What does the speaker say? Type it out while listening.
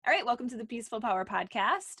right, welcome to the Peaceful Power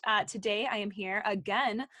Podcast. Today I am here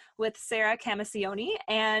again with Sarah Camacioni,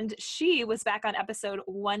 and she was back on episode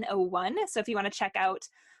 101. So if you want to check out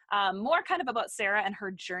more kind of about Sarah and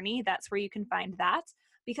her journey, that's where you can find that.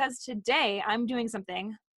 Because today I'm doing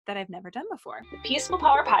something that I've never done before. The Peaceful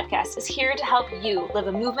Power Podcast is here to help you live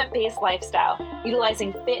a movement-based lifestyle,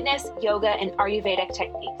 utilizing fitness, yoga, and Ayurvedic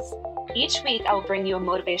techniques. Each week, I will bring you a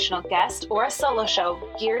motivational guest or a solo show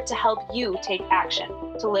geared to help you take action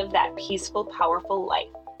to live that peaceful, powerful life.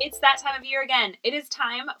 It's that time of year again. It is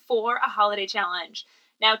time for a holiday challenge.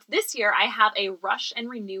 Now, this year, I have a Rush and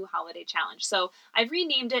Renew holiday challenge. So I've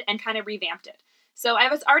renamed it and kind of revamped it. So I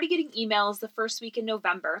was already getting emails the first week in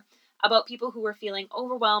November about people who were feeling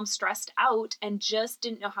overwhelmed, stressed out, and just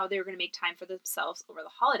didn't know how they were going to make time for themselves over the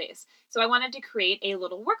holidays. So I wanted to create a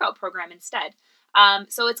little workout program instead.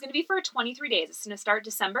 So it's going to be for 23 days. It's going to start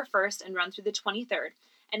December 1st and run through the 23rd.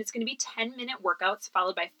 And it's going to be 10-minute workouts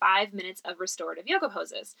followed by 5 minutes of restorative yoga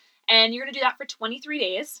poses. And you're going to do that for 23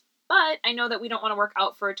 days. But I know that we don't want to work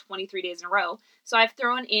out for 23 days in a row. So I've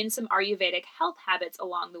thrown in some Ayurvedic health habits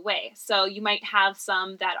along the way. So you might have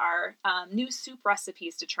some that are new soup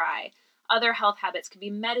recipes to try. Other health habits could be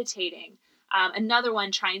meditating. Another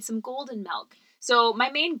one, trying some golden milk. So my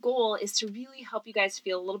main goal is to really help you guys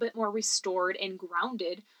feel a little bit more restored and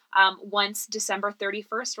grounded once December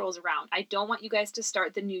 31st rolls around. I don't want you guys to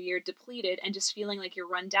start the new year depleted and just feeling like you're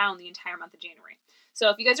run down the entire month of January. So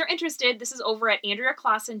if you guys are interested, this is over at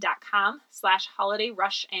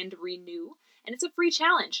AndreaClaassen.com/holiday-rush-and-renew. And it's a free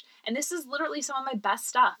challenge. And this is literally some of my best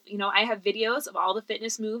stuff. You know, I have videos of all the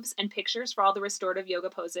fitness moves and pictures for all the restorative yoga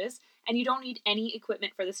poses. And you don't need any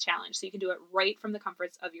equipment for this challenge. So you can do it right from the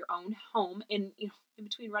comforts of your own home in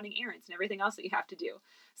between running errands and everything else that you have to do.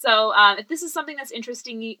 So if this is something that's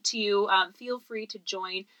interesting to you, feel free to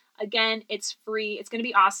join. Again, it's free. It's going to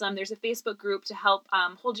be awesome. There's a Facebook group to help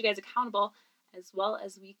hold you guys accountable, as well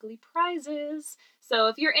as weekly prizes. So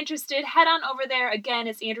if you're interested, head on over there. Again,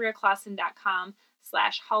 it's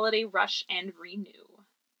AndreaClaassen.com/holiday-rush-and-renew.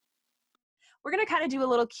 We're going to kind of do a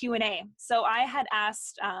little Q&A. So I had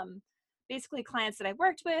asked basically clients that I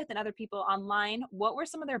worked with and other people online, what were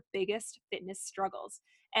some of their biggest fitness struggles?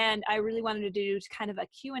 And I really wanted to do kind of a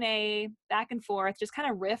Q&A back and forth, just kind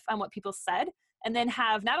of riff on what people said, and then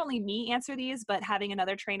have not only me answer these, but having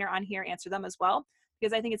another trainer on here answer them as well,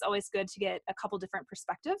 because I think it's always good to get a couple different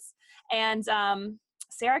perspectives. And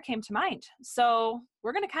Sarah came to mind. So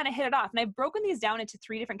we're going to kind of hit it off. And I've broken these down into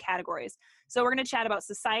 3 different categories. So we're going to chat about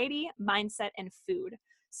society, mindset, and food.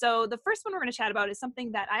 So the first one we're going to chat about is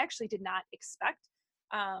something that I actually did not expect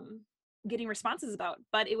getting responses about,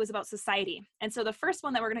 but it was about society. And so the first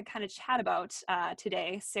one that we're going to kind of chat about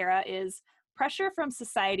today, Sarah, is pressure from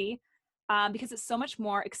society because it's so much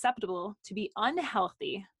more acceptable to be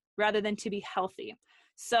unhealthy rather than to be healthy.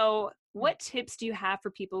 So what tips do you have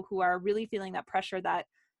for people who are really feeling that pressure that,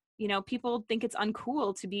 you know, people think it's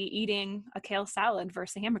uncool to be eating a kale salad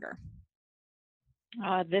versus a hamburger?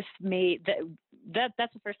 That's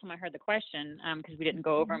the first time I heard the question because we didn't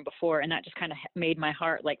go over them before, and that just kind of made my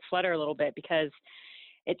heart like flutter a little bit, because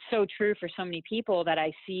it's so true for so many people that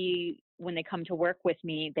I see when they come to work with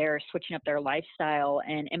me. They're switching up their lifestyle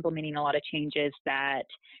and implementing a lot of changes that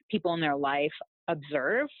people in their life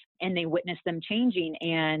observe, and they witness them changing.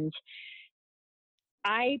 And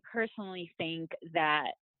I personally think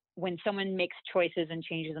that when someone makes choices and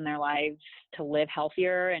changes in their lives to live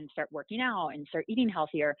healthier and start working out and start eating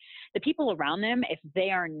healthier, the people around them, if they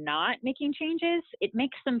are not making changes, it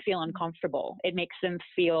makes them feel uncomfortable. It makes them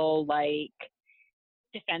feel like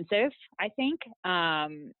defensive, I think,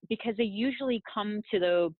 because they usually come to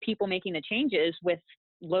the people making the changes with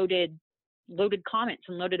loaded comments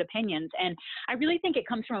and loaded opinions. And I really think it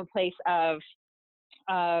comes from a place of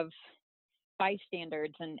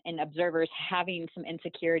bystanders and observers having some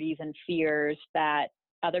insecurities and fears that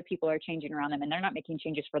other people are changing around them, and they're not making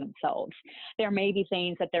changes for themselves. There may be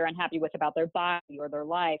things that they're unhappy with about their body or their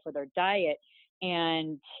life or their diet,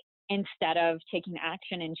 and instead of taking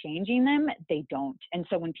action and changing them, they don't. And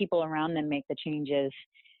so when people around them make the changes,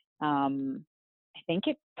 I think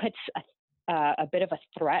it puts a bit of a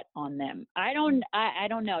threat on them. I don't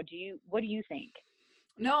know. What do you think?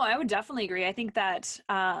 No, I would definitely agree. I think that,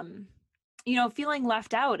 feeling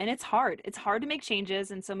left out, and it's hard to make changes.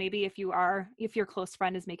 And so maybe if your close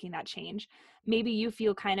friend is making that change, maybe you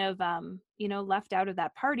feel kind of, left out of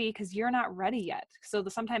that party because you're not ready yet. So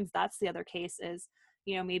sometimes that's the other case is,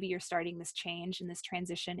 maybe you're starting this change and this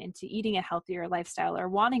transition into eating a healthier lifestyle or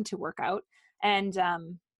wanting to work out. And,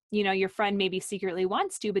 your friend maybe secretly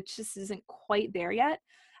wants to, but just isn't quite there yet.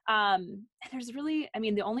 And there's really,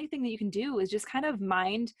 the only thing that you can do is just kind of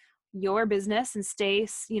mind your business and stay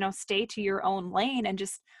to your own lane and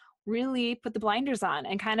just really put the blinders on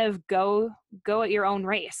and kind of go at your own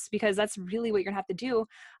race, because that's really what you're gonna have to do.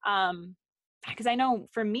 Because I know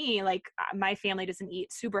for me, like my family doesn't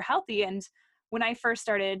eat super healthy, and when I first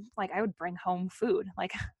started, like I would bring home food,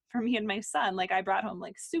 like for me and my son, like I brought home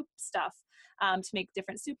like soup stuff to make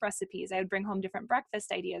different soup recipes. I would bring home different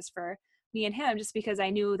breakfast ideas for me and him, just because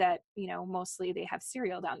I knew that mostly they have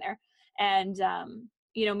cereal down there, and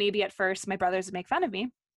maybe at first my brothers would make fun of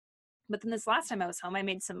me, but then this last time I was home, I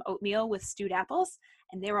made some oatmeal with stewed apples,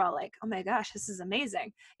 and they were all like, "Oh my gosh, this is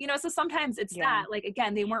amazing!" So sometimes it's Yeah. that, like,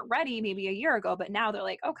 again, they weren't ready maybe a year ago, but now they're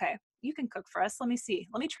like, "Okay, you can cook for us. Let me see.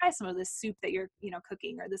 Let me try some of this soup that you're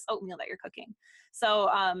cooking, or this oatmeal that you're cooking." So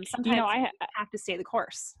You know, sometimes you have to stay the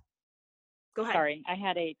course. Go ahead. sorry, I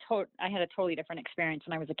had a totally different experience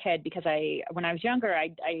when I was a kid, because when I was younger,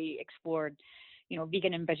 I explored,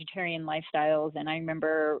 vegan and vegetarian lifestyles. And I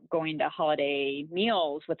remember going to holiday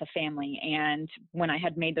meals with a family. And when I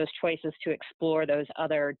had made those choices to explore those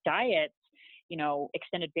other diets,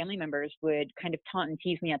 extended family members would kind of taunt and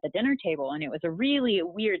tease me at the dinner table. And it was a really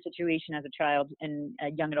weird situation as a child and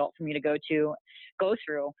a young adult for me to go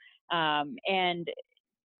through. And,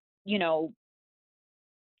 you know,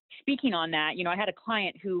 speaking on that, I had a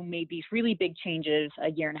client who made these really big changes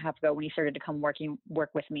a year and a half ago when he started to come work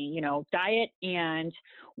with me, diet and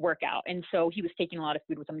workout. And so he was taking a lot of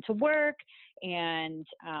food with him to work, and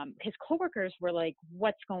his coworkers were like,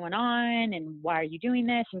 "What's going on? And why are you doing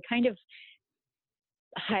this?" And kind of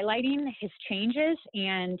highlighting his changes.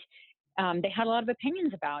 And they had a lot of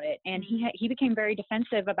opinions about it, and he became very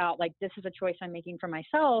defensive about, like, this is a choice I'm making for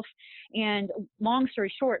myself. And long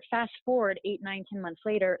story short, fast forward 8, 9, 10 months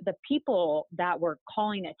later, the people that were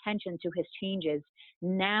calling attention to his changes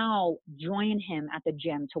now join him at the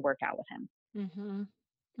gym to work out with him.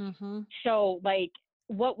 Mm-hmm. Mm-hmm. So, like,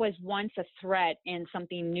 what was once a threat and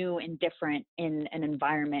something new and different in an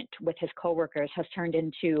environment with his coworkers has turned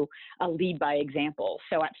into a lead by example.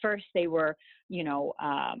 So at first they were,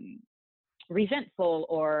 resentful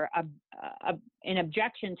or an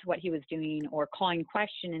objection to what he was doing, or calling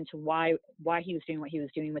question into why he was doing what he was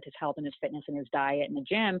doing with his health and his fitness and his diet in the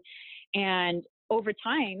gym. And over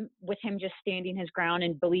time, with him just standing his ground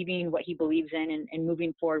and believing what he believes in, and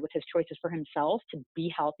moving forward with his choices for himself to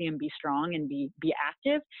be healthy and be strong and be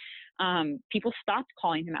active, people stopped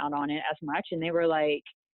calling him out on it as much. And they were like,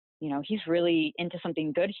 he's really into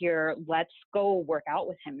something good here. Let's go work out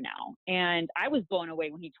with him now. And I was blown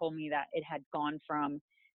away when he told me that it had gone from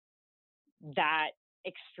that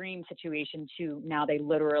extreme situation to now they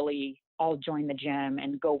literally all join the gym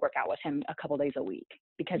and go work out with him a couple days a week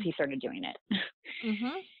because he started doing it.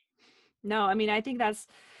 Mm-hmm. No, I mean, I think that's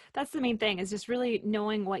the main thing, is just really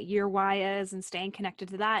knowing what your why is and staying connected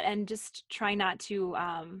to that, and just try not to,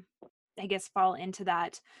 I guess, fall into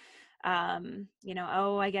that,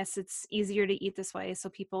 oh, I guess it's easier to eat this way, so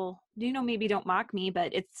people, maybe don't mock me,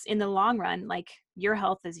 but it's in the long run, like, your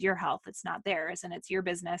health is your health. It's not theirs, and it's your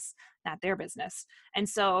business, not their business. And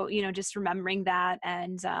so, just remembering that,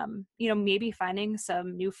 and, maybe finding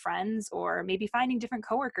some new friends, or maybe finding different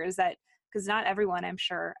coworkers that, because not everyone, I'm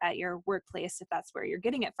sure, at your workplace, if that's where you're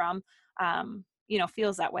getting it from,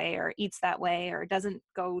 feels that way or eats that way or doesn't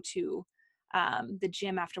go to the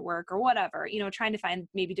gym after work or whatever, trying to find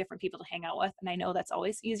maybe different people to hang out with. And I know that's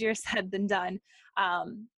always easier said than done.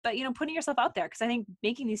 But, putting yourself out there, because I think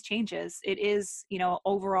making these changes, it is,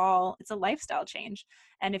 overall, it's a lifestyle change.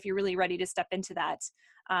 And if you're really ready to step into that,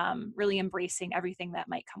 really embracing everything that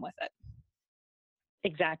might come with it.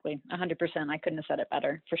 Exactly. 100%. I couldn't have said it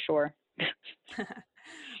better, for sure.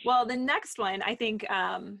 Well, the next one, I think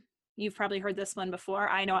you've probably heard this one before.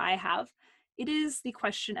 I know I have. It is the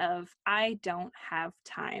question of, I don't have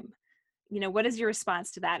time. What is your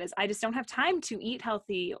response to that? Is, I just don't have time to eat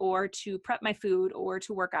healthy, or to prep my food, or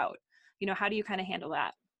to work out. How do you kind of handle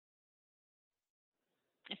that?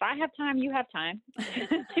 If I have time, you have time.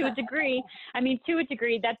 To a degree. I mean, to a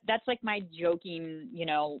degree, that's like my joking,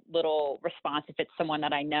 little response. If it's someone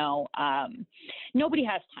that I know, nobody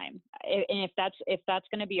has time. And if that's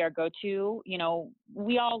going to be our go-to,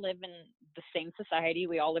 we all live in the same society.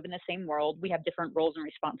 We all live in the same world. We have different roles and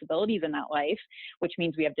responsibilities in that life, which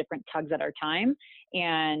means we have different tugs at our time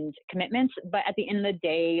and commitments. But at the end of the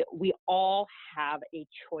day, we all have a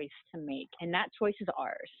choice to make, and that choice is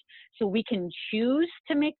ours. So we can choose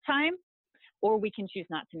to make time, or we can choose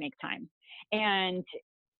not to make time. And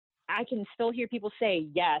I can still hear people say,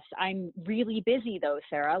 yes, I'm really busy though,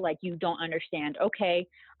 Sarah. Like, you don't understand. Okay,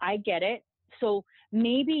 I get it. So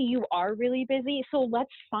maybe you are really busy. So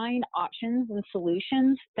let's find options and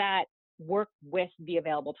solutions that work with the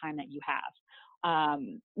available time that you have.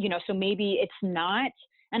 So maybe it's not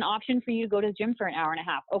an option for you to go to the gym for an hour and a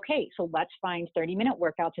half. Okay, so let's find 30-minute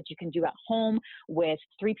workouts that you can do at home with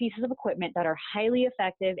 3 pieces of equipment that are highly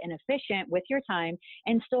effective and efficient with your time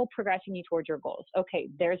and still progressing you towards your goals. Okay,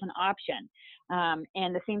 there's an option.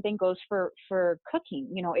 And the same thing goes for cooking.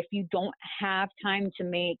 If you don't have time to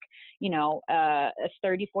make, a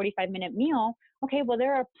 30, 45-minute meal, okay, well,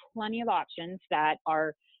 there are plenty of options that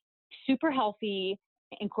are super healthy,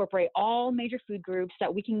 incorporate all major food groups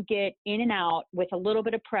that we can get in and out with a little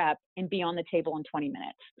bit of prep and be on the table in 20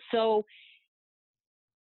 minutes. So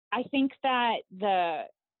I think that the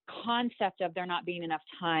concept of there not being enough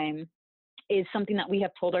time is something that we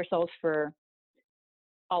have told ourselves for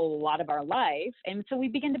a lot of our life. And so we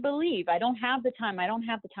begin to believe, I don't have the time,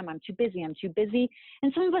 I'm too busy.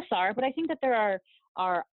 And some of us are, but I think that there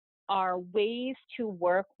are ways to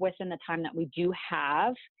work within the time that we do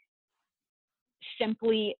have,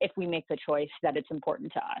 simply if we make the choice that it's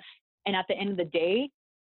important to us. And at the end of the day,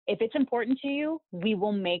 if it's important to you, we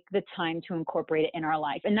will make the time to incorporate it in our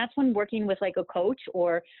life. And that's when working with like a coach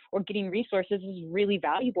or getting resources is really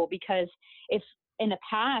valuable, because if in the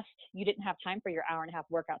past you didn't have time for your hour and a half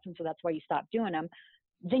workouts, and so that's why you stopped doing them,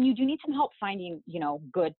 then you do need some help finding,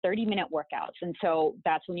 good 30-minute workouts. And so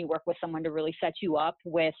that's when you work with someone to really set you up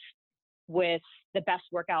with the best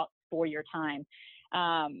workout for your time.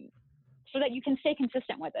 So that you can stay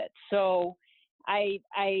consistent with it. So I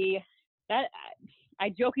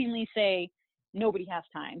jokingly say nobody has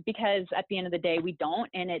time, because at the end of the day we don't,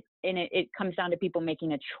 and it comes down to people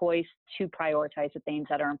making a choice to prioritize the things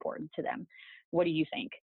that are important to them. What do you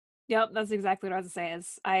think? Yep, that's exactly what I was going to say.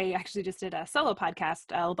 Is I actually just did a solo podcast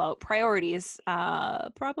about priorities,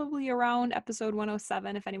 probably around episode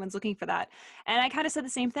 107, if anyone's looking for that. And I kind of said the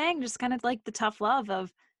same thing, just kind of like the tough love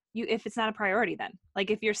of, you, if it's not a priority, then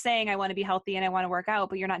like if you're saying I want to be healthy and I want to work out,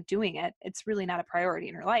 but you're not doing it, it's really not a priority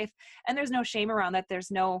in your life. And there's no shame around that.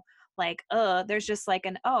 There's no like, there's just like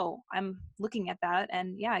I'm looking at that.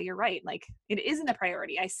 And yeah, you're right. Like it isn't a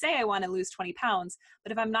priority. I say I want to lose 20 pounds,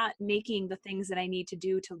 but if I'm not making the things that I need to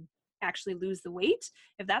do to actually lose the weight,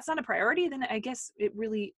 if that's not a priority, then I guess it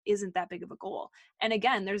really isn't that big of a goal. And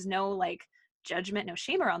again, there's no like judgment, no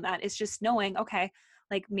shame around that. It's just knowing, okay,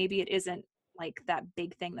 like maybe it isn't like that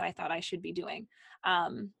big thing that I thought I should be doing.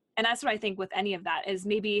 And that's what I think with any of that is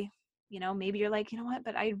maybe you're like, what,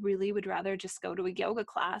 but I really would rather just go to a yoga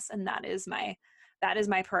class. And that is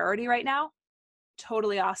my priority right now.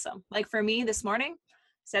 Totally awesome. Like for me this morning,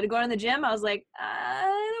 instead of going to the gym, I was like, I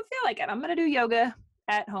don't feel like it. I'm going to do yoga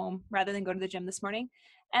at home rather than go to the gym this morning.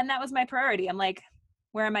 And that was my priority. I'm like,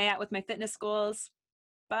 where am I at with my fitness goals?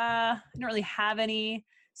 I don't really have any.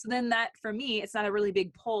 So then that for me, it's not a really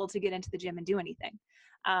big pull to get into the gym and do anything.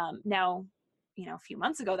 Now, a few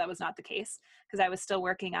months ago, that was not the case because I was still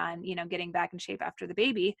working on, getting back in shape after the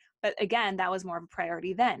baby. But again, that was more of a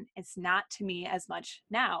priority then. It's not to me as much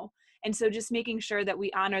now. And so just making sure that we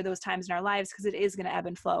honor those times in our lives, because it is going to ebb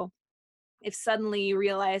and flow. If suddenly you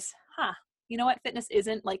realize, you know what, fitness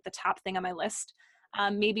isn't like the top thing on my list,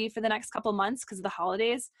 maybe for the next couple months because of the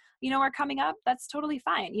holidays, are coming up, that's totally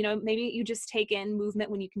fine. Maybe you just take in movement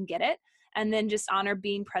when you can get it, and then just honor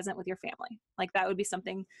being present with your family. Like that would be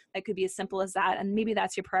something that could be as simple as that. And maybe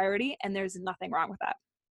that's your priority, and there's nothing wrong with that.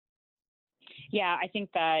 Yeah, I think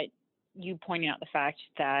that you pointing out the fact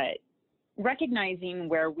that recognizing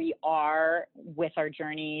where we are with our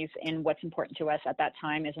journeys and what's important to us at that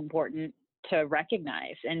time is important to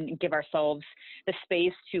recognize and give ourselves the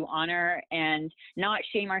space to honor and not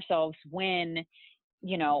shame ourselves when,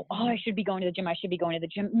 I should be going to the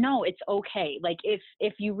gym. No, it's okay. Like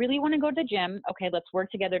if you really want to go to the gym, okay, let's work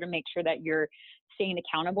together to make sure that you're staying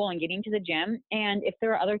accountable and getting to the gym. And if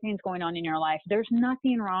there are other things going on in your life, there's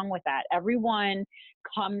nothing wrong with that. Everyone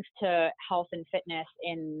comes to health and fitness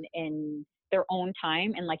in their own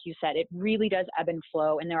time. And like you said, it really does ebb and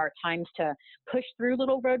flow. And there are times to push through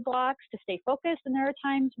little roadblocks to stay focused. And there are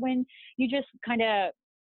times when you just kind of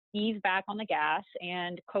ease back on the gas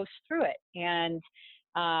and coast through it. And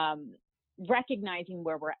recognizing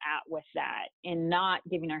where we're at with that and not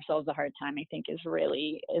giving ourselves a hard time, I think is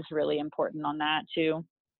really important on that too.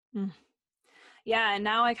 Yeah. And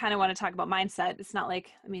now I kind of want to talk about mindset. It's not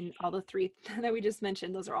like, all the 3 that we just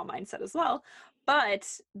mentioned, those are all mindset as well. But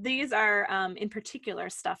these are in particular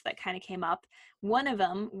stuff that kind of came up. One of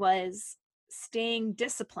them was staying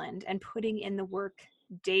disciplined and putting in the work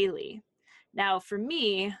daily. Now, for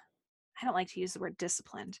me, I don't like to use the word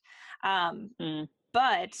disciplined,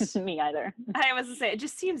 but me either. I was to say, it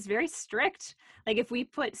just seems very strict. Like if we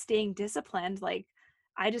put staying disciplined, like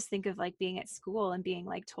I just think of like being at school and being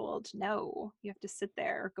like told, no, you have to sit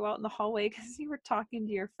there or go out in the hallway because you were talking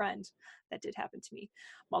to your friend. That did happen to me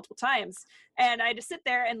multiple times. And I just sit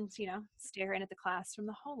there and, stare in at the class from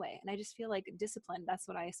the hallway. And I just feel like discipline, that's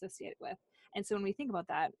what I associate it with. And so when we think about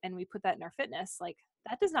that and we put that in our fitness, like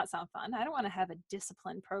that does not sound fun. I don't want to have a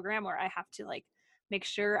discipline program where I have to like make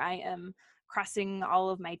sure I am crossing all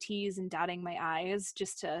of my T's and dotting my I's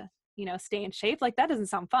just to, stay in shape. Like that doesn't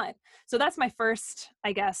sound fun. So that's my first,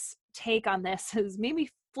 I guess, take on this is maybe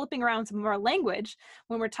flipping around some more language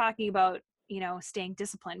when we're talking about, staying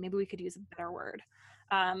disciplined. Maybe we could use a better word.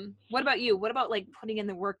 What about you? What about like putting in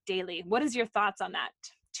the work daily? What is your thoughts on that?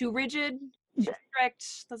 Too rigid? Too strict?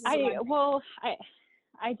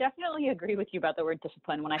 I definitely agree with you about the word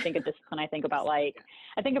discipline. When I think of discipline, I think about like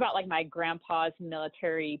my grandpa's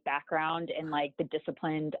military background and like the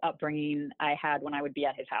disciplined upbringing I had when I would be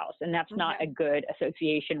at his house. And that's not a good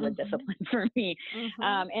association with discipline for me.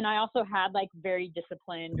 And I also had like very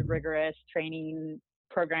disciplined, rigorous training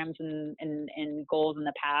programs and goals in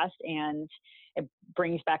the past. And it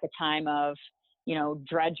brings back a time of,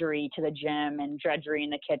 drudgery to the gym and drudgery in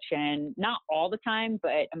the kitchen, not all the time,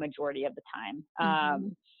 but a majority of the time.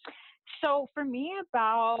 So for me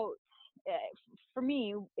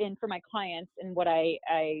and for my clients, and what I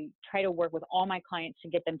try to work with all my clients to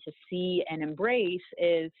get them to see and embrace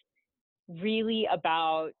is really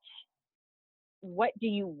about what do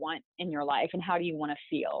you want in your life and how do you want to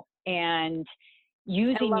feel, and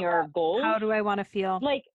using your goals. How do I want to feel?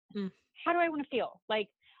 Like, how do I want to feel?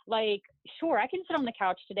 Like, sure, I can sit on the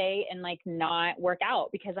couch today and like not work out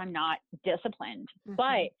because I'm not disciplined.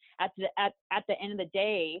 But at the end of the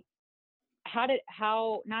day, not at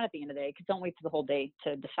the end of the day, because don't wait for the whole day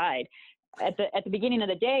to decide. At the beginning of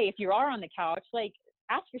the day, if you are on the couch, like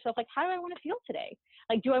ask yourself, like, how do I want to feel today?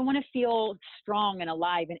 Like, do I want to feel strong and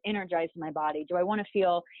alive and energized in my body? Do I want to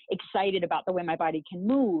feel excited about the way my body can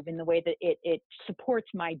move and the way that it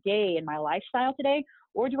supports my day and my lifestyle today?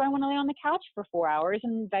 Or do I want to lay on the couch for 4 hours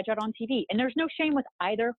and veg out on TV? And there's no shame with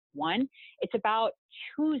either one. It's about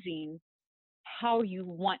choosing how you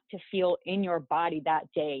want to feel in your body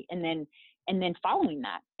that day, and then following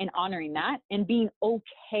that and honoring that and being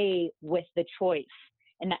okay with the choice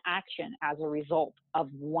and the action as a result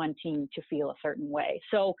of wanting to feel a certain way.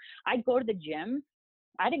 So I go to the gym.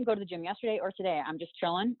 I didn't go to the gym yesterday or today. I'm just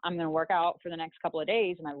chilling. I'm going to work out for the next couple of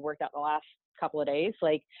days, and I've worked out the last couple of days.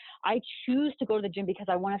 Like, I choose to go to the gym because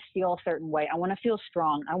I want to feel a certain way. I want to feel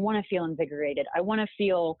strong. I want to feel invigorated. I want to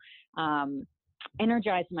feel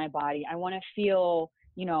energized in my body. I want to feel,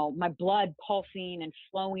 my blood pulsing and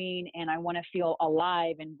flowing, and I want to feel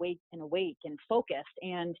alive and awake and focused.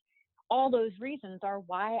 And all those reasons are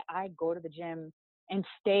why I go to the gym and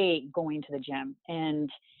stay going to the gym.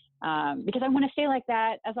 And because I want to stay like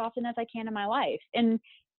that as often as I can in my life. And,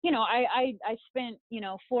 I spent,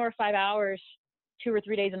 4 or 5 hours, 2 or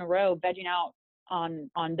 3 days in a row, vegging out on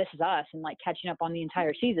This Is Us and like catching up on the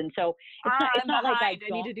entire season. So it's not like I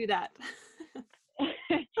need to do that.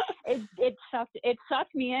 It sucked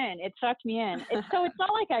me in. So it's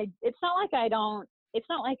not like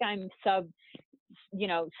I'm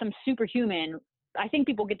some superhuman. I think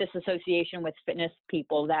people get this association with fitness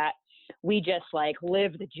people that we just like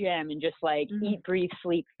live the gym and just like eat, breathe,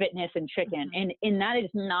 sleep, fitness and chicken. And that is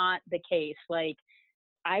not the case. Like,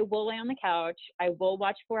 I will lay on the couch. I will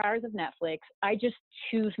watch 4 hours of Netflix. I just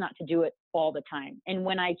choose not to do it all the time. And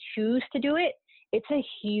when I choose to do it, it's a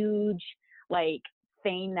huge like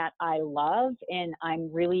thing that I love and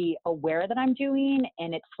I'm really aware that I'm doing.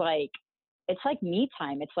 And it's like me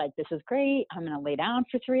time. It's like, this is great. I'm going to lay down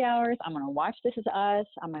for 3 hours. I'm going to watch This Is Us.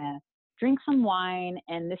 I'm going to drink some wine.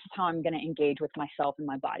 And this is how I'm going to engage with myself and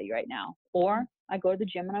my body right now. Or I go to the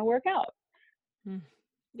gym and I work out.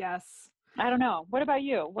 Yes. I don't know. What about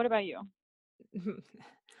you? Well,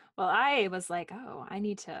 I was like, I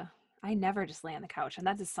never just lay on the couch. And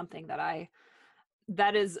that is something that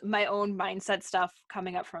is my own mindset stuff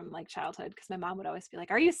coming up from like childhood, because my mom would always be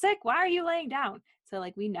like, are you sick? Why are you laying down? So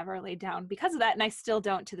like we never laid down because of that. And I still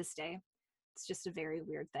don't to this day. It's just a very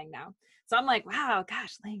weird thing now. So I'm like, wow,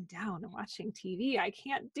 gosh, laying down and watching TV, I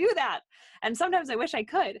can't do that. And sometimes I wish I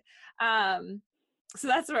could. So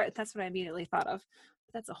that's what I immediately thought of.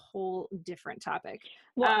 But that's a whole different topic.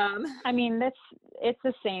 Well, I mean, it's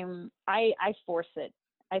the same. I force it.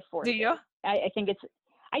 Do you? I think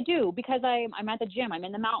I do, because I'm at the gym. I'm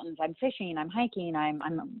in the mountains. I'm fishing. I'm hiking. I'm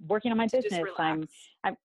working on my business. I'm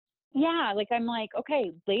like,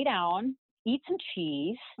 okay, lay down, eat some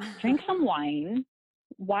cheese, drink some wine,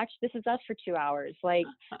 watch This Is Us for 2 hours. Like,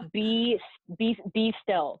 be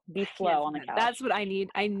still, be slow on the couch. That's what I need.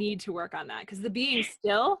 I need to work on that, because the being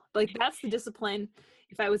still, like, that's the discipline.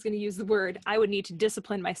 If I was going to use the word, I would need to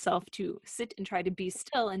discipline myself to sit and try to be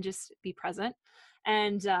still and just be present.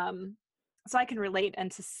 And so I can relate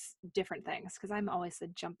into different things, because I'm always a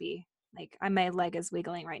jumpy, like, my leg is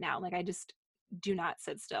wiggling right now. Like, I just do not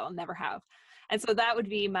sit still, never have. And so that would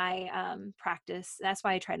be my practice. That's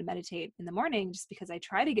why I try to meditate in the morning, just because I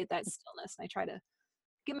try to get that stillness, and I try to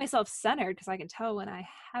get myself centered, because I can tell when I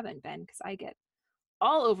haven't been, because I get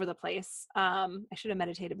all over the place. I should have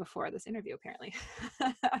meditated before this interview, apparently.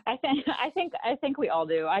 I think we all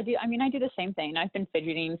do. I do. I mean, I do the same thing. I've been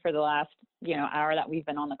fidgeting for the last, hour that we've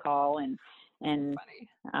been on the call, and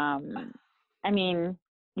I mean,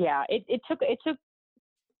 yeah, it took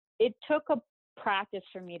a practice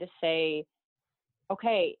for me to say,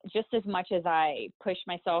 okay, just as much as I push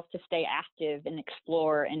myself to stay active and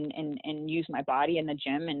explore and use my body in the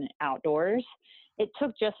gym and outdoors, it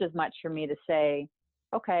took just as much for me to say,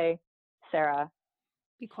 okay, Sarah,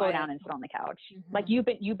 slow down and sit on the couch. Mm-hmm. Like, you've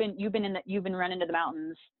been running to the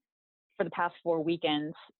mountains for the past 4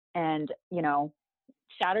 weekends, and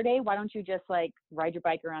Saturday, why don't you just like ride your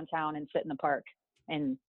bike around town and sit in the park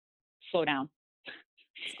and slow down?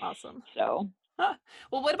 It's awesome. So,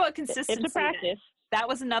 well, what about consistency? It's a practice. That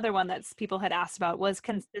was another one that people had asked about, was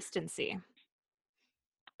consistency.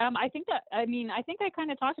 I think I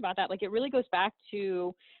kind of talked about that. Like, it really goes back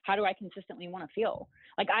to, how do I consistently want to feel?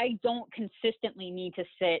 Like, I don't consistently need to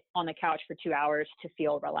sit on the couch for 2 hours to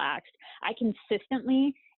feel relaxed. I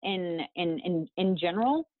consistently, in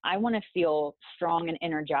general, I want to feel strong and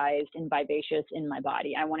energized and vivacious in my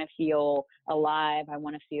body. I want to feel alive. I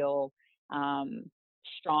want to feel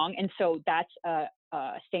strong. And so that's a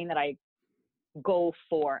thing that I go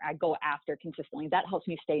after consistently. That helps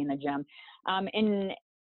me stay in the gym.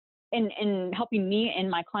 In helping me and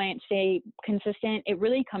my clients stay consistent, it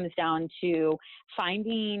really comes down to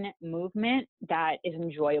finding movement that is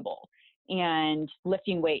enjoyable, and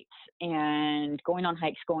lifting weights and going on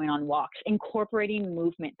hikes, going on walks. Incorporating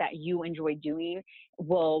movement that you enjoy doing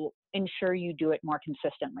will ensure you do it more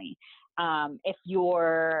consistently. If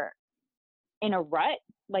you're in a rut,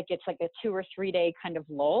 like it's like a 2 or 3 day kind of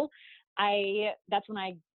lull, that's when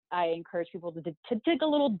I encourage people to dig a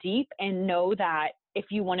little deep and know that if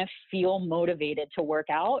you want to feel motivated to work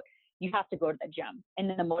out, you have to go to the gym, and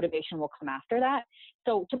then the motivation will come after that.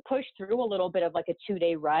 So to push through a little bit of like a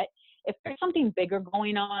 2-day rut, if there's something bigger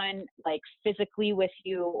going on, like physically with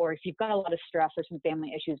you, or if you've got a lot of stress or some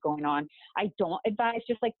family issues going on, I don't advise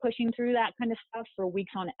just like pushing through that kind of stuff for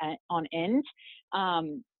weeks on end.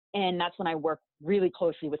 And that's when I work really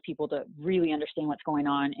closely with people to really understand what's going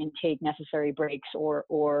on and take necessary breaks or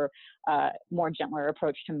more gentler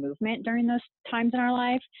approach to movement during those times in our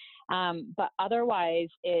life. But otherwise,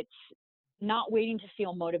 it's not waiting to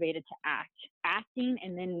feel motivated to act. Acting,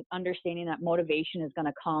 and then understanding that motivation is going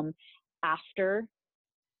to come after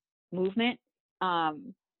movement.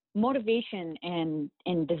 Motivation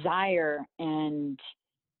and desire and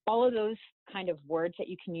all of those kind of words that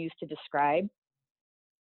you can use to describe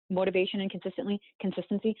motivation and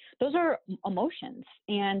consistency, those are emotions,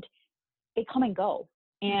 and they come and go.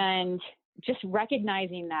 And just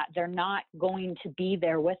recognizing that they're not going to be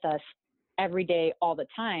there with us every day, all the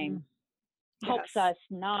time, helps us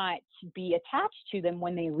not be attached to them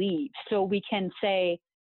when they leave. So we can say,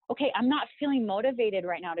 okay, I'm not feeling motivated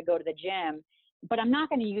right now to go to the gym, but I'm not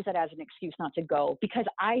going to use that as an excuse not to go, because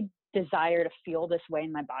I desire to feel this way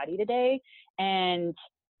in my body today. And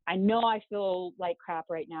I know I feel like crap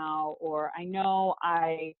right now, or I know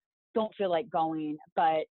I don't feel like going,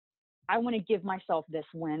 but I want to give myself this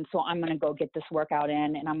win. So I'm going to go get this workout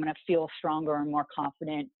in, and I'm going to feel stronger and more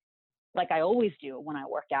confident, like I always do when I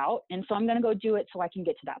work out. And so I'm going to go do it so I can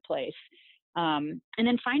get to that place. And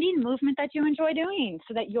then finding movement that you enjoy doing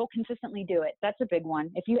so that you'll consistently do it. That's a big one.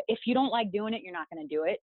 If you don't like doing it, you're not going to do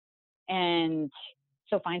it. And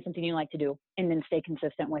so find something you like to do and then stay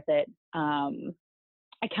consistent with it.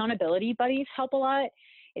 Accountability buddies help a lot.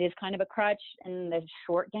 It is kind of a crutch in the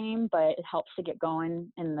short game, but it helps to get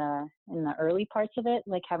going in the early parts of it,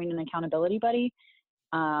 like having an accountability buddy.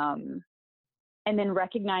 And then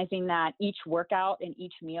recognizing that each workout and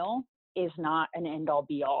each meal is not an end all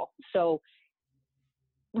be all. So,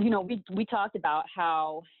 we talked about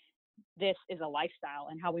how this is a lifestyle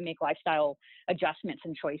and how we make lifestyle adjustments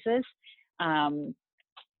and choices.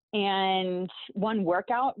 And one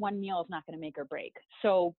workout, one meal is not going to make or break.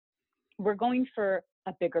 So we're going for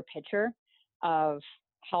a bigger picture of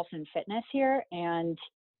health and fitness here. And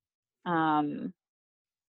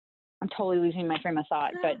I'm totally losing my frame of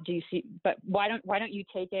thought, but why don't you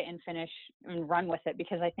take it and finish and run with it?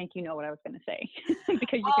 Because I think you know what I was going to say.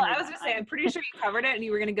 Because you Well, can I was going to say, I'm pretty sure you covered it and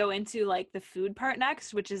you were going to go into like the food part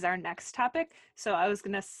next, which is our next topic. So I was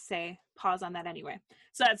going to say pause on that anyway.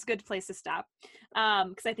 So that's a good place to stop.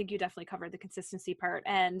 Because I think you definitely covered the consistency part.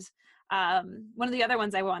 And one of the other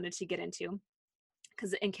ones I wanted to get into,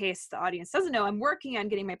 because in case the audience doesn't know, I'm working on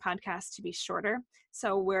getting my podcast to be shorter.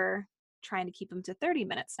 So we're trying to keep them to 30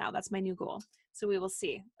 minutes now. That's my new goal. So we will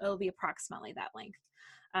see. It'll be approximately that length.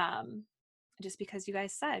 Just because you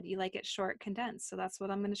guys said you like it short, condensed. So that's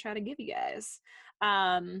what I'm going to try to give you guys.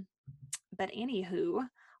 But anywho,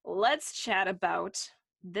 let's chat about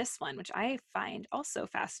this one, which I find also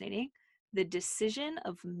fascinating. The decision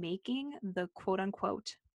of making the quote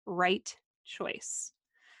unquote right choice.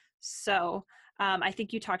 So I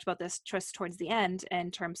think you talked about this just towards the end in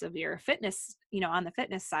terms of your fitness, on the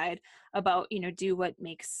fitness side about, do what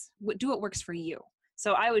works for you.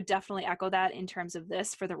 So I would definitely echo that in terms of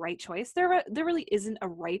this for the right choice. There really isn't a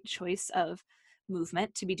right choice of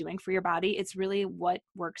movement to be doing for your body. It's really what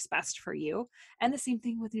works best for you. And the same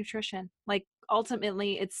thing with nutrition. Like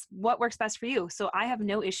ultimately it's what works best for you. So I have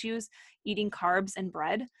no issues eating carbs and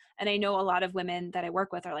bread. And I know a lot of women that I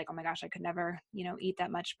work with are like, oh my gosh, I could never, eat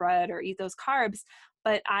that much bread or eat those carbs.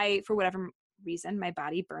 But for whatever reason, my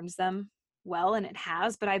body burns them well, and it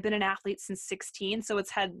has, but I've been an athlete since 16. So it's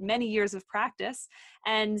had many years of practice.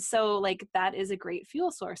 And so like, that is a great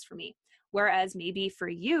fuel source for me. Whereas maybe for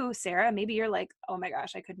you, Sarah, maybe you're like, oh my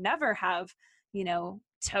gosh, I could never have,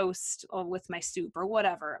 toast with my soup or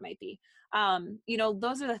whatever it might be.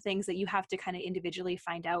 Those are the things that you have to kind of individually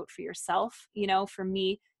find out for yourself. For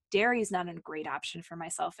me, dairy is not a great option for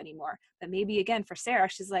myself anymore. But maybe again, for Sarah,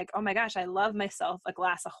 she's like, oh my gosh, I love myself a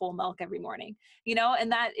glass of whole milk every morning,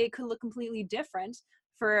 and that it could look completely different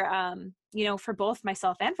for, for both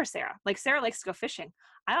myself and for Sarah. Like Sarah likes to go fishing.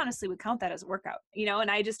 I honestly would count that as a workout,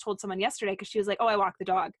 and I just told someone yesterday because she was like, oh, I walk the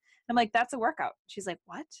dog. I'm like, that's a workout. She's like,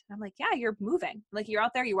 what? I'm like, yeah, you're moving. Like you're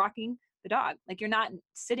out there, you're walking the dog. Like you're not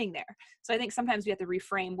sitting there. So I think sometimes we have to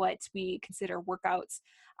reframe what we consider workouts.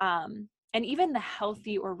 And even the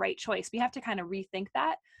healthy or right choice, we have to kind of rethink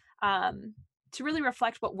that to really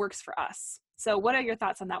reflect what works for us. So what are your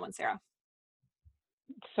thoughts on that one, Sarah?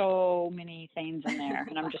 So many things in there.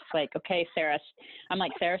 And I'm just like, okay, Sarah,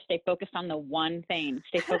 Sarah, stay focused on the one thing.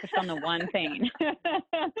 Stay focused on the one thing.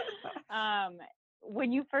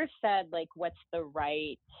 When you first said, like, what's the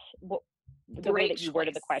right, the way that you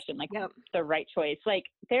worded the question, like the right choice, like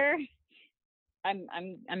I'm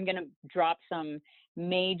going to drop some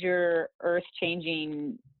major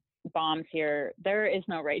earth-changing bombs here. There is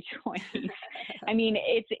no right choice. I mean,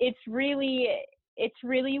 it's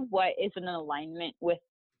really what is in alignment with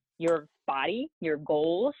your body, your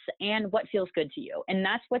goals, and what feels good to you. And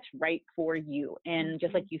that's what's right for you. And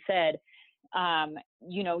just like you said,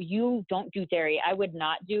 you don't do dairy. I would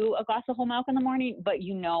not do a glass of whole milk in the morning, but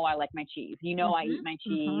I like my cheese. I eat my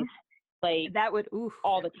cheese like that would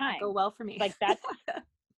all the time. Go well for me. Like that's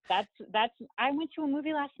I went to a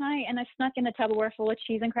movie last night and I snuck in a Tupperware full of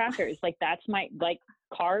cheese and crackers. Like that's my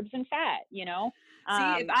carbs and fat, See,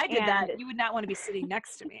 if I did that, you would not want to be sitting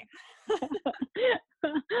next to me.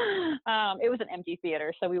 It was an empty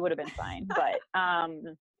theater, so we would have been fine. But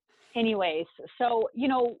anyways, so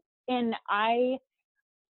and I'm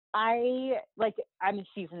a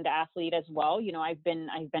seasoned athlete as well. I've been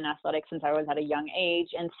athletic since I was at a young age.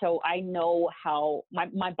 And so I know how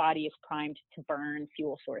my body is primed to burn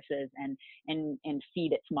fuel sources and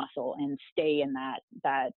feed its muscle and stay in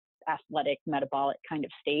that athletic metabolic kind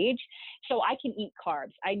of stage. So I can eat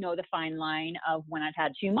carbs. I know the fine line of when I've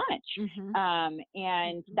had too much.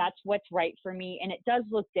 And that's what's right for me. And it does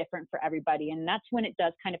look different for everybody. And that's when it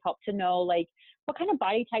does kind of help to know, like, what kind of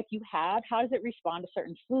body type you have, how does it respond to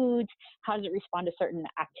certain foods, how does it respond to certain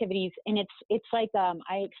activities. And it's like,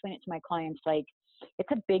 I explain it to my clients, like,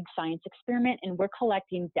 it's a big science experiment and we're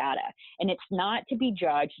collecting data, and it's not to be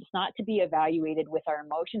judged. It's not to be evaluated with our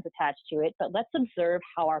emotions attached to it, but let's observe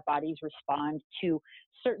how our bodies respond to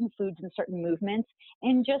certain foods and certain movements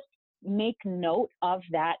and just make note of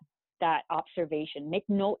that observation, make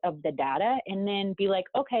note of the data, and then be like,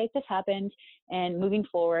 okay, this happened, and moving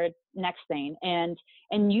forward, next thing, and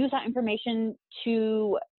use that information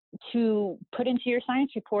to put into your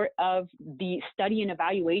science report of the study and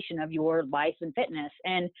evaluation of your life and fitness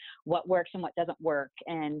and what works and what doesn't work,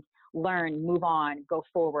 and learn, move on, go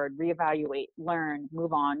forward, reevaluate, learn,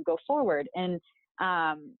 move on, go forward. And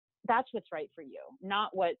that's what's right for you, not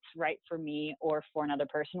what's right for me or for another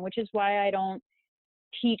person, which is why I don't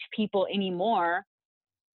teach people anymore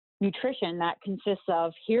nutrition that consists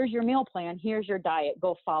of, here's your meal plan, here's your diet,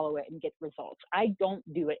 go follow it and get results. I don't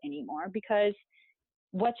do it anymore because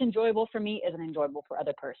what's enjoyable for me isn't enjoyable for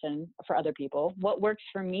other people. What works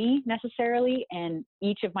for me necessarily and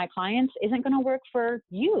each of my clients isn't going to work for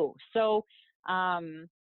you. So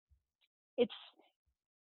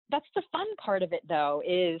that's the fun part of it, though,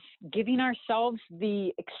 is giving ourselves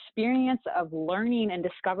the experience of learning and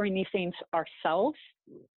discovering these things ourselves.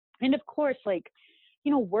 And of course, like,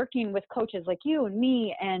 working with coaches like you and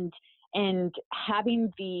me, and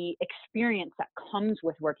having the experience that comes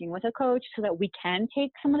with working with a coach so that we can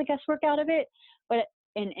take some of the guesswork out of it. But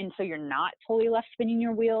and so you're not totally left spinning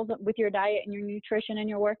your wheels with your diet and your nutrition and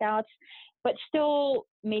your workouts, but still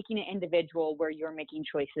making it individual where you're making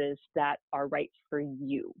choices that are right for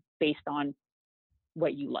you based on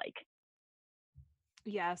what you like.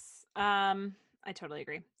 Yes. I totally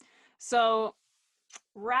agree. So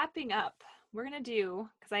wrapping up, we're going to do,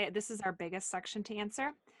 because this is our biggest section to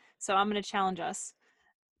answer. So I'm going to challenge us,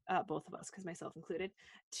 both of us, because myself included,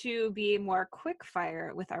 to be more quick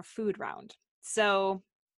fire with our food round. So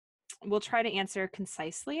we'll try to answer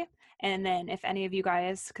concisely. And then if any of you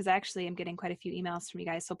guys, because actually I'm getting quite a few emails from you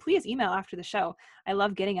guys, so please email after the show. I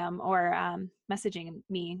love getting them, or messaging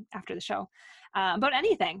me after the show about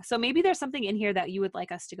anything. So maybe there's something in here that you would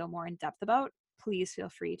like us to go more in depth about. Please feel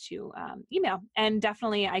free to email, and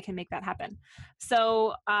definitely I can make that happen.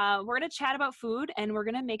 So we're going to chat about food, and we're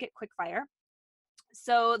going to make it quick fire.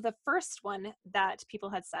 So the first one that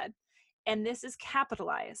people had said, and this is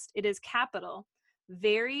capitalized, it is capital,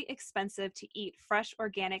 very expensive to eat fresh,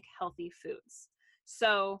 organic, healthy foods.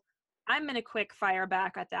 So I'm going to quick fire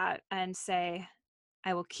back at that and say,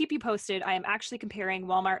 I will keep you posted. I am actually comparing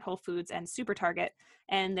Walmart, Whole Foods, and Super Target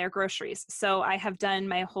and their groceries. So I have done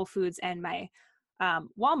my Whole Foods and my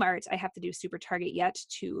Walmart. I have to do Super Target yet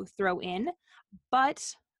to throw in,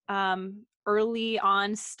 but early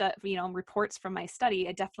on reports from my study,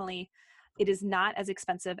 it is not as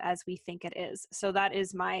expensive as we think it is. So that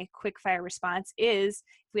is my quick fire response is,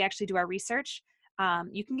 if we actually do our research,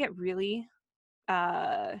 you can get really,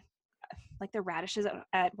 like the radishes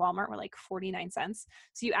at Walmart were like 49 cents.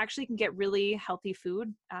 So you actually can get really healthy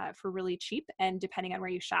food for really cheap. And depending on where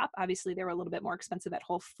you shop, obviously they were a little bit more expensive at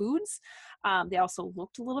Whole Foods. They also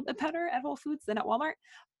looked a little bit better at Whole Foods than at Walmart,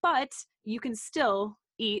 but you can still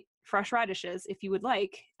eat fresh radishes if you would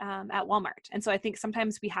like at Walmart. And so I think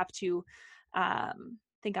sometimes we have to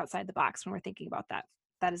think outside the box when we're thinking about that.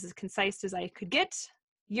 That is as concise as I could get.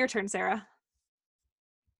 Your turn, Sarah.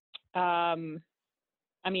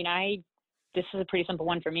 This is a pretty simple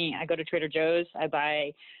one for me. I go to Trader Joe's. I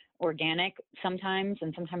buy organic sometimes,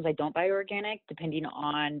 and sometimes I don't buy organic, depending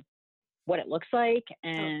on what it looks like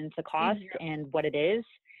and the cost and what it is.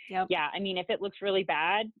 Yep. Yeah, if it looks really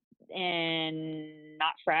bad and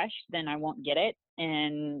not fresh, then I won't get it,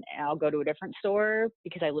 and I'll go to a different store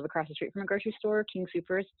because I live across the street from a grocery store, King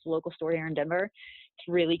Soopers. It's a local store here in Denver. It's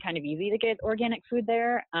really kind of easy to get organic food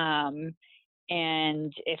there.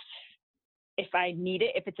 And if I need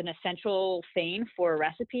it, if it's an essential thing for a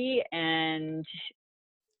recipe and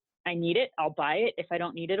I need it, I'll buy it. If I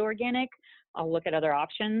don't need it organic, I'll look at other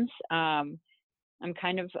options. I'm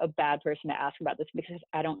kind of a bad person to ask about this because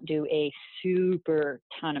I don't do a super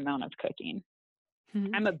ton amount of cooking.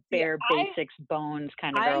 Mm-hmm. I'm a bare basics bones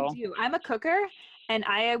kind of girl. I do. I'm a cooker, and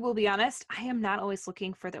I will be honest, I am not always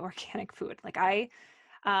looking for the organic food. Like I,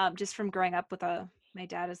 just from growing up with my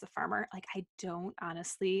dad is a farmer, like I don't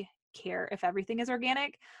honestly care if everything is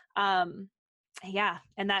organic. Yeah.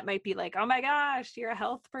 And that might be like, oh my gosh, you're a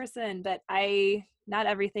health person, but not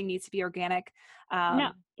everything needs to be organic.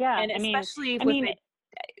 No. Yeah. And especially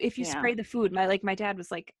if you spray the food, my dad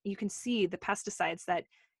was like, you can see the pesticides that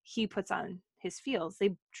he puts on his fields.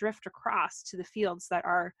 They drift across to the fields that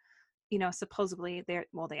are, supposedly they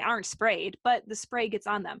aren't sprayed, but the spray gets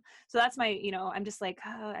on them. So that's I'm just like,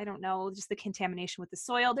 I don't know, just the contamination with the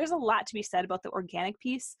soil. There's a lot to be said about the organic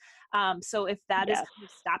piece. So if that is kind of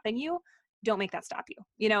stopping you, don't make that stop you.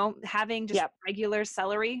 Having just regular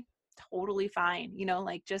celery, totally fine.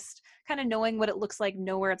 Like just kind of knowing what it looks like,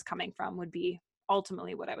 know where it's coming from would be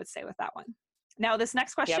ultimately what I would say with that one. Now, this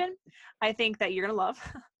next question, I think that you're going to love.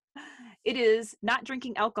 It is not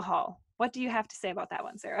drinking alcohol. What do you have to say about that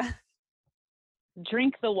one, Sarah?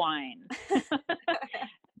 Drink the wine.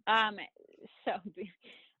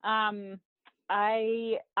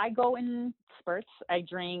 I go in spurts. I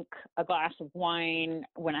drink a glass of wine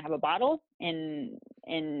when I have a bottle, and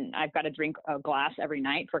I've got to drink a glass every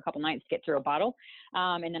night for a couple nights to get through a bottle.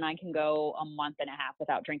 And then I can go a month and a half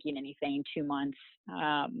without drinking anything, 2 months.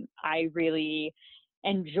 I really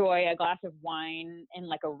enjoy a glass of wine in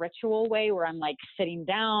like a ritual way where I'm like sitting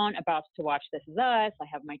down about to watch This Is Us. I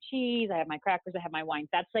have my cheese, I have my crackers, I have my wine.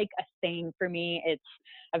 That's like a thing for me. It's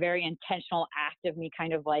a very intentional act of me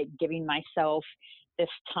kind of like giving myself this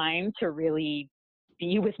time to really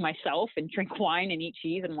be with myself and drink wine and eat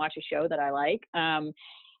cheese and watch a show that I like.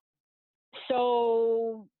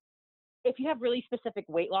 So if you have really specific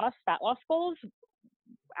weight loss, fat loss goals,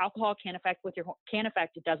 alcohol can affect,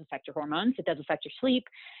 it does affect your hormones. It does affect your sleep.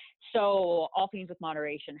 So all things with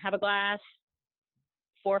moderation. Have a glass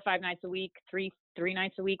 4 or 5 nights a week, three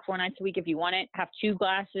nights a week, 4 nights a week if you want it. Have 2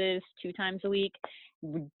 glasses 2 times a week.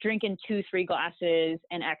 Drinking 2-3 glasses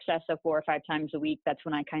in excess of 4 or 5 times a week. That's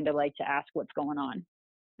when I kind of like to ask what's going on.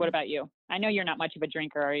 What about you? I know you're not much of a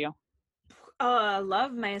drinker, are you? Oh, I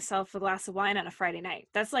love myself a glass of wine on a Friday night.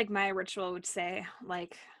 That's like my ritual would say,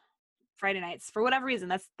 like Friday nights. For whatever reason,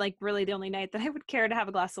 that's like really the only night that I would care to have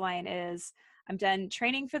a glass of wine is I'm done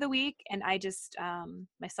training for the week and I just,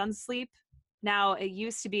 my son's asleep. Now it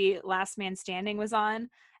used to be Last Man Standing was on,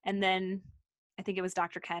 and then I think it was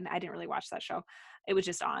Dr. Ken. I didn't really watch that show. It was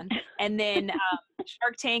just on. And then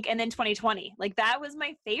Shark Tank, and then 2020. Like that was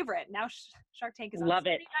my favorite. Now Shark Tank is on Love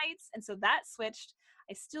Saturday it. nights. And so that switched.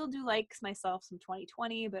 I still do like myself some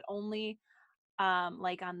 2020, but only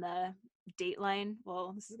like on the Dateline.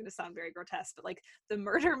 Well, this is going to sound very grotesque, but like the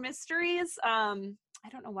murder mysteries. I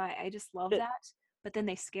don't know why. I just love that. But then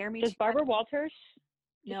they scare me. Does Barbara Walters?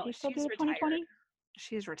 No, she still she's do 2020? retired.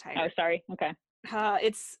 She's retired. Oh, sorry. Okay.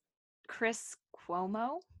 It's Chris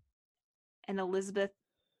Cuomo and Elizabeth.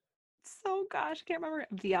 So gosh, I can't remember.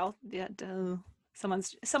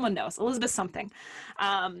 Someone knows. Elizabeth something.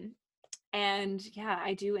 And yeah,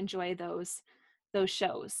 I do enjoy those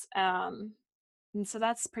shows. And so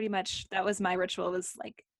that's pretty much, that was my ritual, was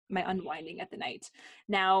like my unwinding at the night.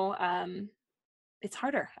 Now, it's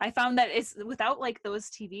harder. I found that it's without like those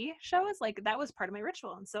TV shows, like that was part of my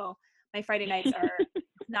ritual. And so my Friday nights are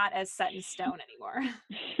not as set in stone anymore.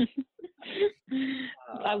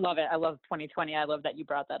 I love it. I love 2020. I love that you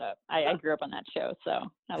brought that up. I grew up on that show, so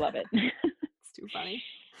I love it. It's too funny.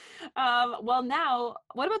 Well, now,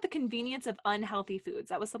 what about the convenience of unhealthy foods?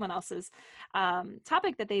 That was someone else's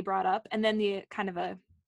topic that they brought up. And then the kind of a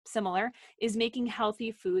similar is making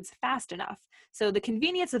healthy foods fast enough. So the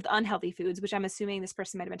convenience of the unhealthy foods, which I'm assuming this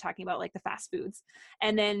person might have been talking about, like the fast foods,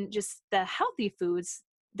 and then just the healthy foods,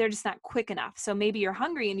 they're just not quick enough. So maybe you're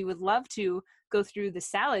hungry and you would love to go through the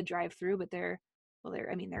salad drive-through, but there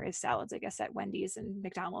is salads, I guess, at Wendy's and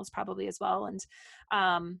McDonald's probably as well. And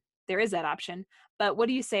there is that option. But what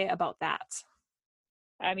do you say about that?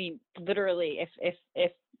 I mean, literally,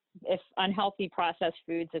 if unhealthy processed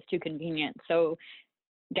foods is too convenient. So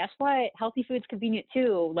guess what? Healthy food's convenient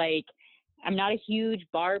too. Like, I'm not a huge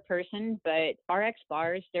bar person, but RX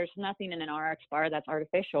bars, there's nothing in an RX bar that's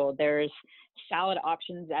artificial. There's salad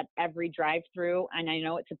options at every drive-through. And I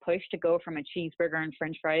know it's a push to go from a cheeseburger and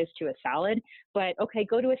French fries to a salad, but okay,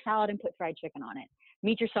 go to a salad and put fried chicken on it.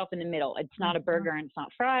 Meet yourself in the middle. It's not a burger and it's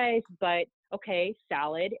not fries, but okay,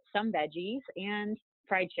 salad, some veggies, and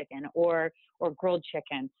fried chicken or grilled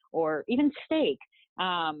chicken or even steak.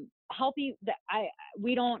 Healthy, I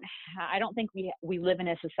don't think we live in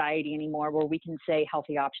a society anymore where we can say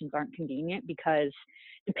healthy options aren't convenient, because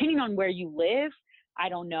depending on where you live, I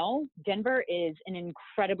don't know. Denver is an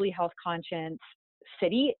incredibly health conscious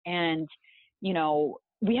city, and you know,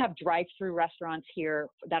 we have drive-through restaurants here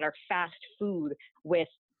that are fast food with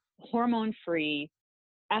hormone-free,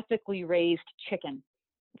 ethically raised chicken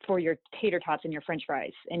for your tater tots and your French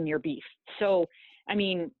fries and your beef. So, I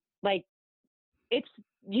mean, like,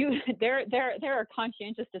 there are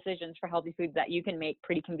conscientious decisions for healthy foods that you can make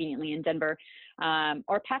pretty conveniently in Denver,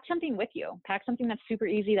 or pack something with you. Pack something that's super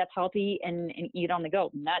easy, that's healthy, and eat on the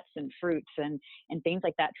go. Nuts and fruits and things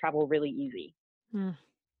like that travel really easy.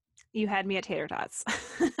 You had me at tater tots.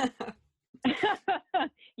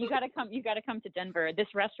 You gotta come to Denver. This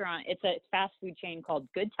restaurant, it's a fast food chain called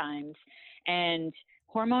Good Times, and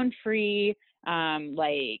hormone free,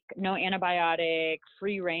 like no antibiotic,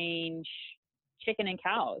 free range chicken and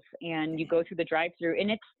cows, and you go through the drive-through, and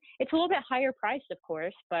it's a little bit higher priced, of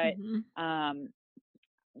course, but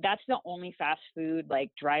that's the only fast food like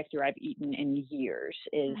drive-through I've eaten in years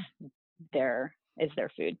is their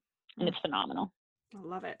food, and it's phenomenal. I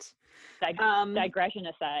love it. Digression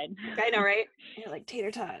aside. I know, right? Yeah, like tater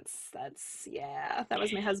tots. That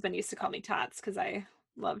was my husband used to call me Tots because I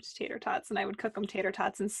loved tater tots, and I would cook him tater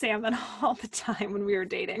tots and salmon all the time when we were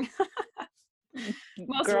dating.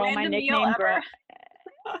 Most random meal ever.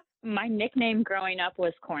 My nickname growing up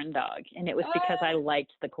was corn dog, and it was because I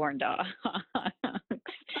liked the corn dog.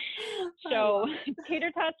 So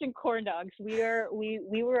tater tots and corn dogs. We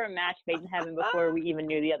were a match made in heaven before we even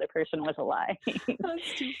knew the other person was alive.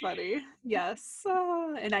 That's too funny. Yes.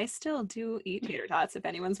 And I still do eat tater tots. If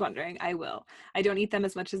anyone's wondering, I will. I don't eat them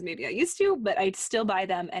as much as maybe I used to, but I still buy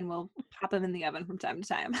them and will pop them in the oven from time to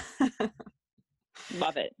time.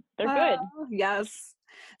 Love it. They're good. Yes.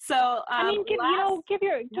 So I mean,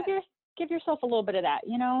 give yourself a little bit of that.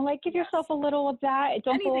 Like give yourself a little of that.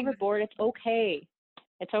 Don't go overboard. It's okay.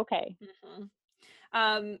 It's okay.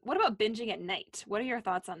 Mm-hmm. What about binging at night? What are your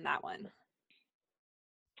thoughts on that one?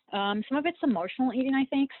 Some of it's emotional eating, I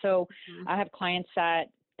think. So I have clients that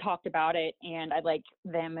talked about it, and I'd like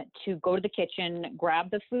them to go to the kitchen,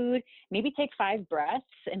 grab the food, maybe take 5 breaths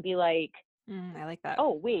and be like, I like that.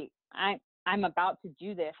 Oh, wait, I'm about to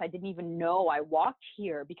do this. I didn't even know I walked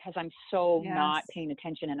here because I'm so not paying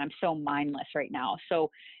attention and I'm so mindless right now.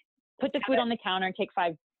 So put the food on the counter and take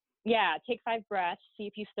 5 breaths, see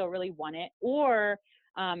if you still really want it, or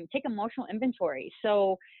take emotional inventory.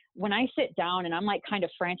 So when I sit down and I'm like kind of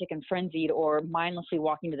frantic and frenzied or mindlessly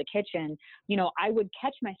walking to the kitchen, I would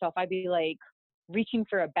catch myself. I'd be like reaching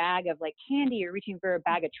for a bag of like candy or reaching for a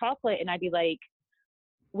bag of chocolate. And I'd be like,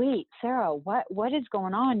 wait, Sarah, what is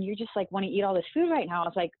going on? You just like want to eat all this food right now. I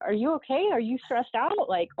was like, are you okay? Are you stressed out?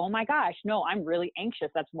 Like, oh my gosh, no, I'm really anxious.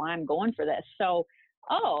 That's why I'm going for this. So,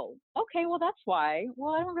 oh, okay, well, that's why.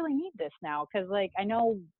 Well, I don't really need this now. Cause like, I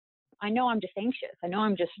know I'm just anxious. I know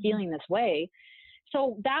I'm just feeling this way.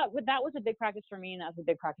 So that was a big practice for me. And that was a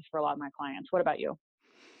big practice for a lot of my clients. What about you?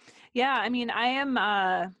 Yeah. I mean, I am,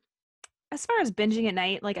 as far as binging at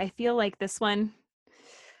night, like I feel like this one,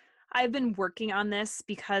 I've been working on this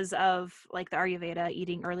because of like the Ayurveda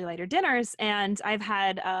eating early, later dinners. And I've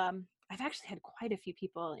actually had quite a few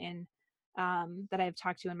people in that I've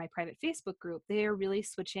talked to in my private Facebook group. They're really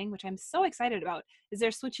switching, which I'm so excited about, is they're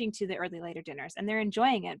switching to the early, later dinners and they're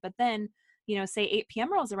enjoying it. But then, say 8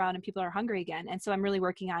 p.m. rolls around and people are hungry again. And so I'm really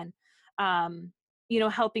working on,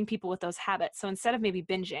 helping people with those habits. So instead of maybe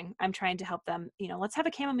binging, I'm trying to help them, let's have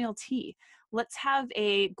a chamomile tea. Let's have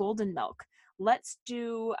a golden milk. Let's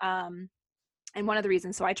do, and one of the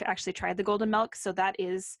reasons, so I actually tried the golden milk. So that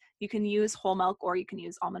is, you can use whole milk or you can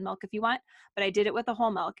use almond milk if you want, but I did it with the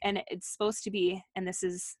whole milk and it's supposed to be, and this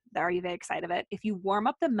is the Ayurvedic side of it, if you warm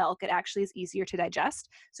up the milk, it actually is easier to digest.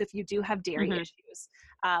 So if you do have dairy issues,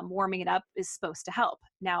 warming it up is supposed to help.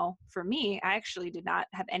 Now, for me, I actually did not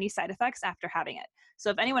have any side effects after having it.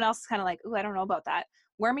 So if anyone else is kind of like, oh, I don't know about that,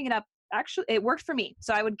 warming it up, actually it worked for me.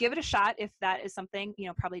 So I would give it a shot if that is something,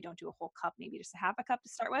 probably don't do a whole cup, maybe just a half a cup to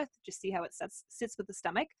start with, just see how it sits with the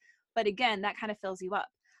stomach. But again, that kind of fills you up.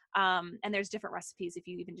 And there's different recipes. If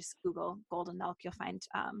you even just Google golden milk, you'll find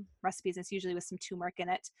recipes. It's usually with some turmeric in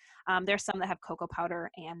it. There's some that have cocoa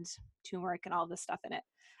powder and turmeric and all this stuff in it.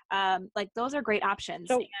 Like those are great options.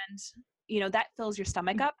 So, and that fills your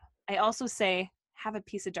stomach up. I also say have a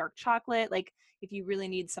piece of dark chocolate. Like if you really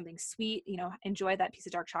need something sweet, enjoy that piece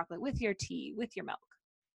of dark chocolate with your tea, with your milk.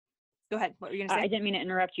 Go ahead. What were you going to say? I didn't mean to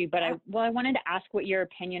interrupt you, but I wanted to ask what your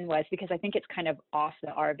opinion was, because I think it's kind of off the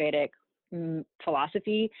Ayurvedic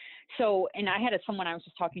philosophy. So, and I had someone I was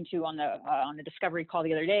just talking to on the Discovery call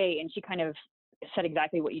the other day, and she kind of said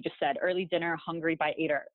exactly what you just said: early dinner, hungry by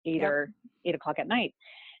 8 o'clock at night.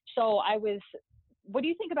 So what do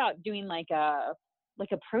you think about doing like a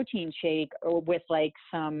protein shake or with like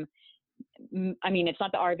some, I mean, it's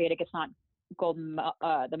not the Ayurvedic, it's not golden,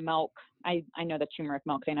 the milk. I know the turmeric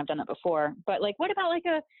milk thing, I've done that before, but like, what about like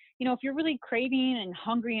if you're really craving and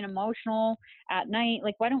hungry and emotional at night,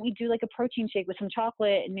 like why don't we do like a protein shake with some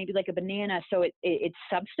chocolate and maybe like a banana? So it's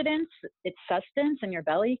sustenance in your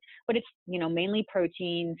belly, but it's, mainly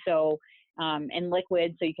protein. So, and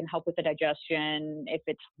liquid, so you can help with the digestion. If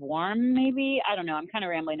it's warm, maybe, I don't know. I'm kind of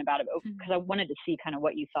rambling about it because I wanted to see kind of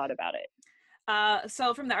what you thought about it.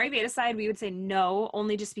 So from the Ayurveda side, we would say no,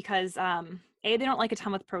 only just because, they don't like a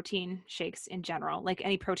ton with protein shakes in general. Like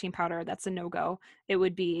any protein powder, that's a no-go. It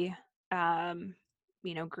would be,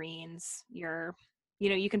 greens,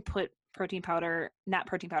 you can put protein powder, not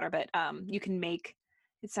protein powder, but, you can make,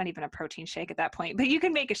 it's not even a protein shake at that point, but you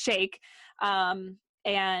can make a shake,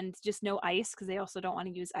 and just no ice, because they also don't want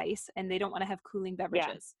to use ice and they don't want to have cooling beverages.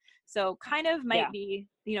 Yeah. So kind of might be,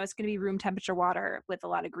 it's going to be room temperature water with a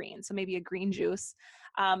lot of greens. So maybe a green juice,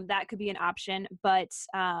 that could be an option. But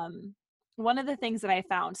one of the things that I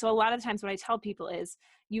found, so a lot of the times what I tell people is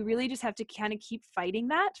you really just have to kind of keep fighting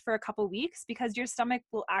that for a couple weeks, because your stomach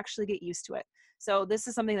will actually get used to it. So this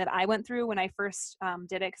is something that I went through when I first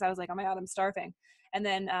did it, because I was like, oh my God, I'm starving. And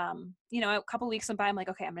then, a couple weeks went by, I'm like,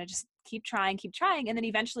 okay, I'm going to just keep trying. And then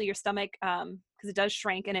eventually your stomach, because it does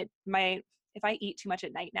shrink, and if I eat too much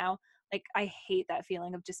at night now, Like, I hate that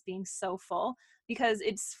feeling of just being so full, because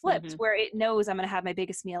it's flipped Mhm. where it knows I'm going to have my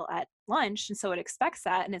biggest meal at lunch. And so it expects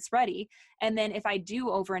that and it's ready. And then if I do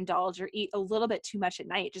overindulge or eat a little bit too much at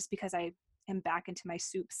night, just because I am back into my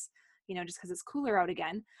soups, just because it's cooler out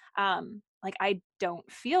again, like, I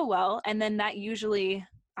don't feel well. And then that usually,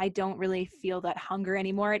 I don't really feel that hunger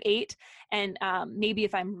anymore at 8. And maybe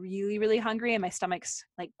if I'm really, really hungry and my stomach's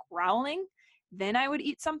like growling, then I would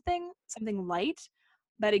eat something light.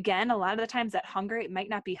 But again, a lot of the times that hunger, it might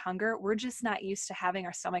not be hunger. We're just not used to having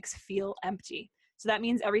our stomachs feel empty. So that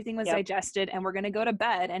means everything was Yep. digested and we're going to go to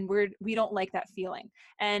bed, and we don't like that feeling.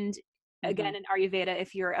 And again, Mhm. in Ayurveda,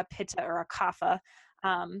 if you're a Pitta or a Kapha,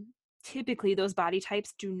 um, typically those body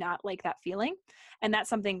types do not like that feeling. And that's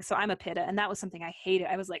something, so I'm a Pitta, and that was something I hated.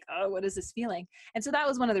 I was like, oh, what is this feeling? And so that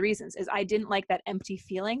was one of the reasons, is I didn't like that empty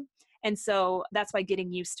feeling. And so that's why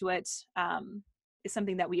getting used to it is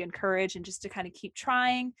something that we encourage, and just to kind of keep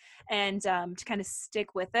trying, and to kind of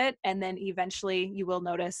stick with it. And then eventually you will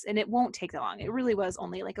notice, and it won't take that long. It really was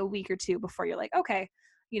only like a week or two before you're like, okay,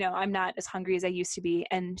 I'm not as hungry as I used to be.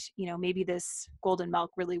 And, maybe this golden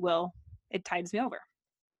milk really will, it tides me over.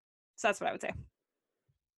 So that's what I would say.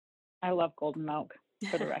 I love golden milk,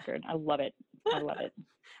 for the record. I love it. I love it.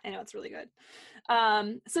 I know, it's really good.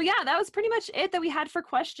 So yeah, that was pretty much it that we had for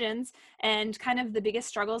questions, and kind of the biggest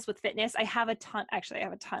struggles with fitness. I have a ton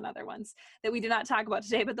other ones that we did not talk about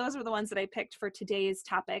today, but those were the ones that I picked for today's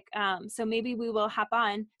topic. So maybe we will hop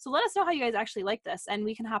on. So let us know how you guys actually like this, and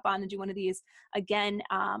we can hop on and do one of these again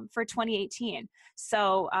for 2018.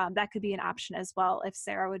 So that could be an option as well, if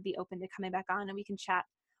Sarah would be open to coming back on and we can chat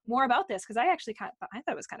more about this, because I thought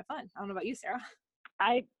it was kind of fun. I don't know about you, Sarah.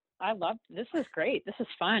 I loved this. Is great. This is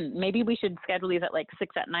fun. Maybe we should schedule these at like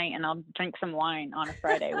 6 at night, and I'll drink some wine on a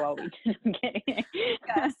Friday while we get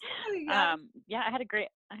Yes. Yeah, I had a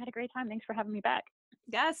great time. Thanks for having me back.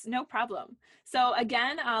 Yes, no problem. So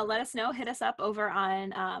again, let us know. Hit us up over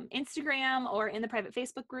on Instagram or in the private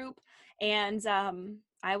Facebook group, and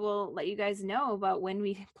I will let you guys know about when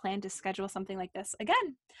we plan to schedule something like this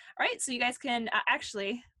again. All right, so you guys can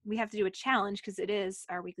actually, we have to do a challenge because it is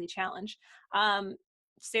our weekly challenge.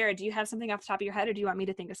 Sarah, do you have something off the top of your head, or do you want me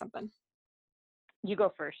to think of something? You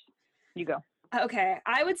go first. You go. Okay,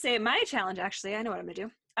 I would say my challenge, actually, I know what I'm gonna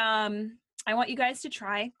do. I want you guys to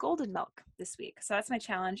try golden milk this week. So that's my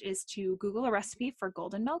challenge, is to Google a recipe for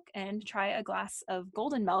golden milk and try a glass of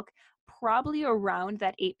golden milk, probably around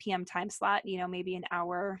that 8 p.m. time slot, maybe an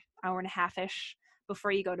hour and a half-ish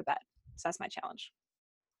before you go to bed. So that's my challenge.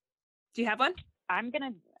 Do you have one? I'm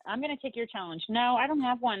gonna take your challenge. No, I don't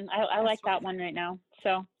have one. I like that one right now.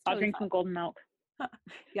 So I'll drink some golden milk.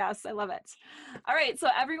 Yes, I love it. All right, so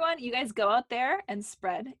everyone, you guys go out there and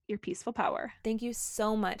spread your peaceful power. Thank you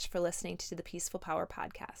so much for listening to the Peaceful Power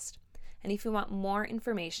podcast. And if you want more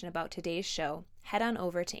information about today's show, head on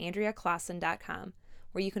over to AndreaClausen.com,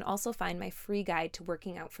 where you can also find my free guide to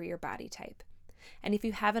working out for your body type. And if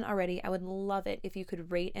you haven't already, I would love it if you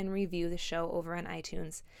could rate and review the show over on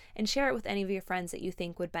iTunes and share it with any of your friends that you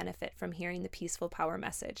think would benefit from hearing the Peaceful Power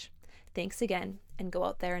message. Thanks again, and go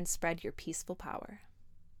out there and spread your peaceful power.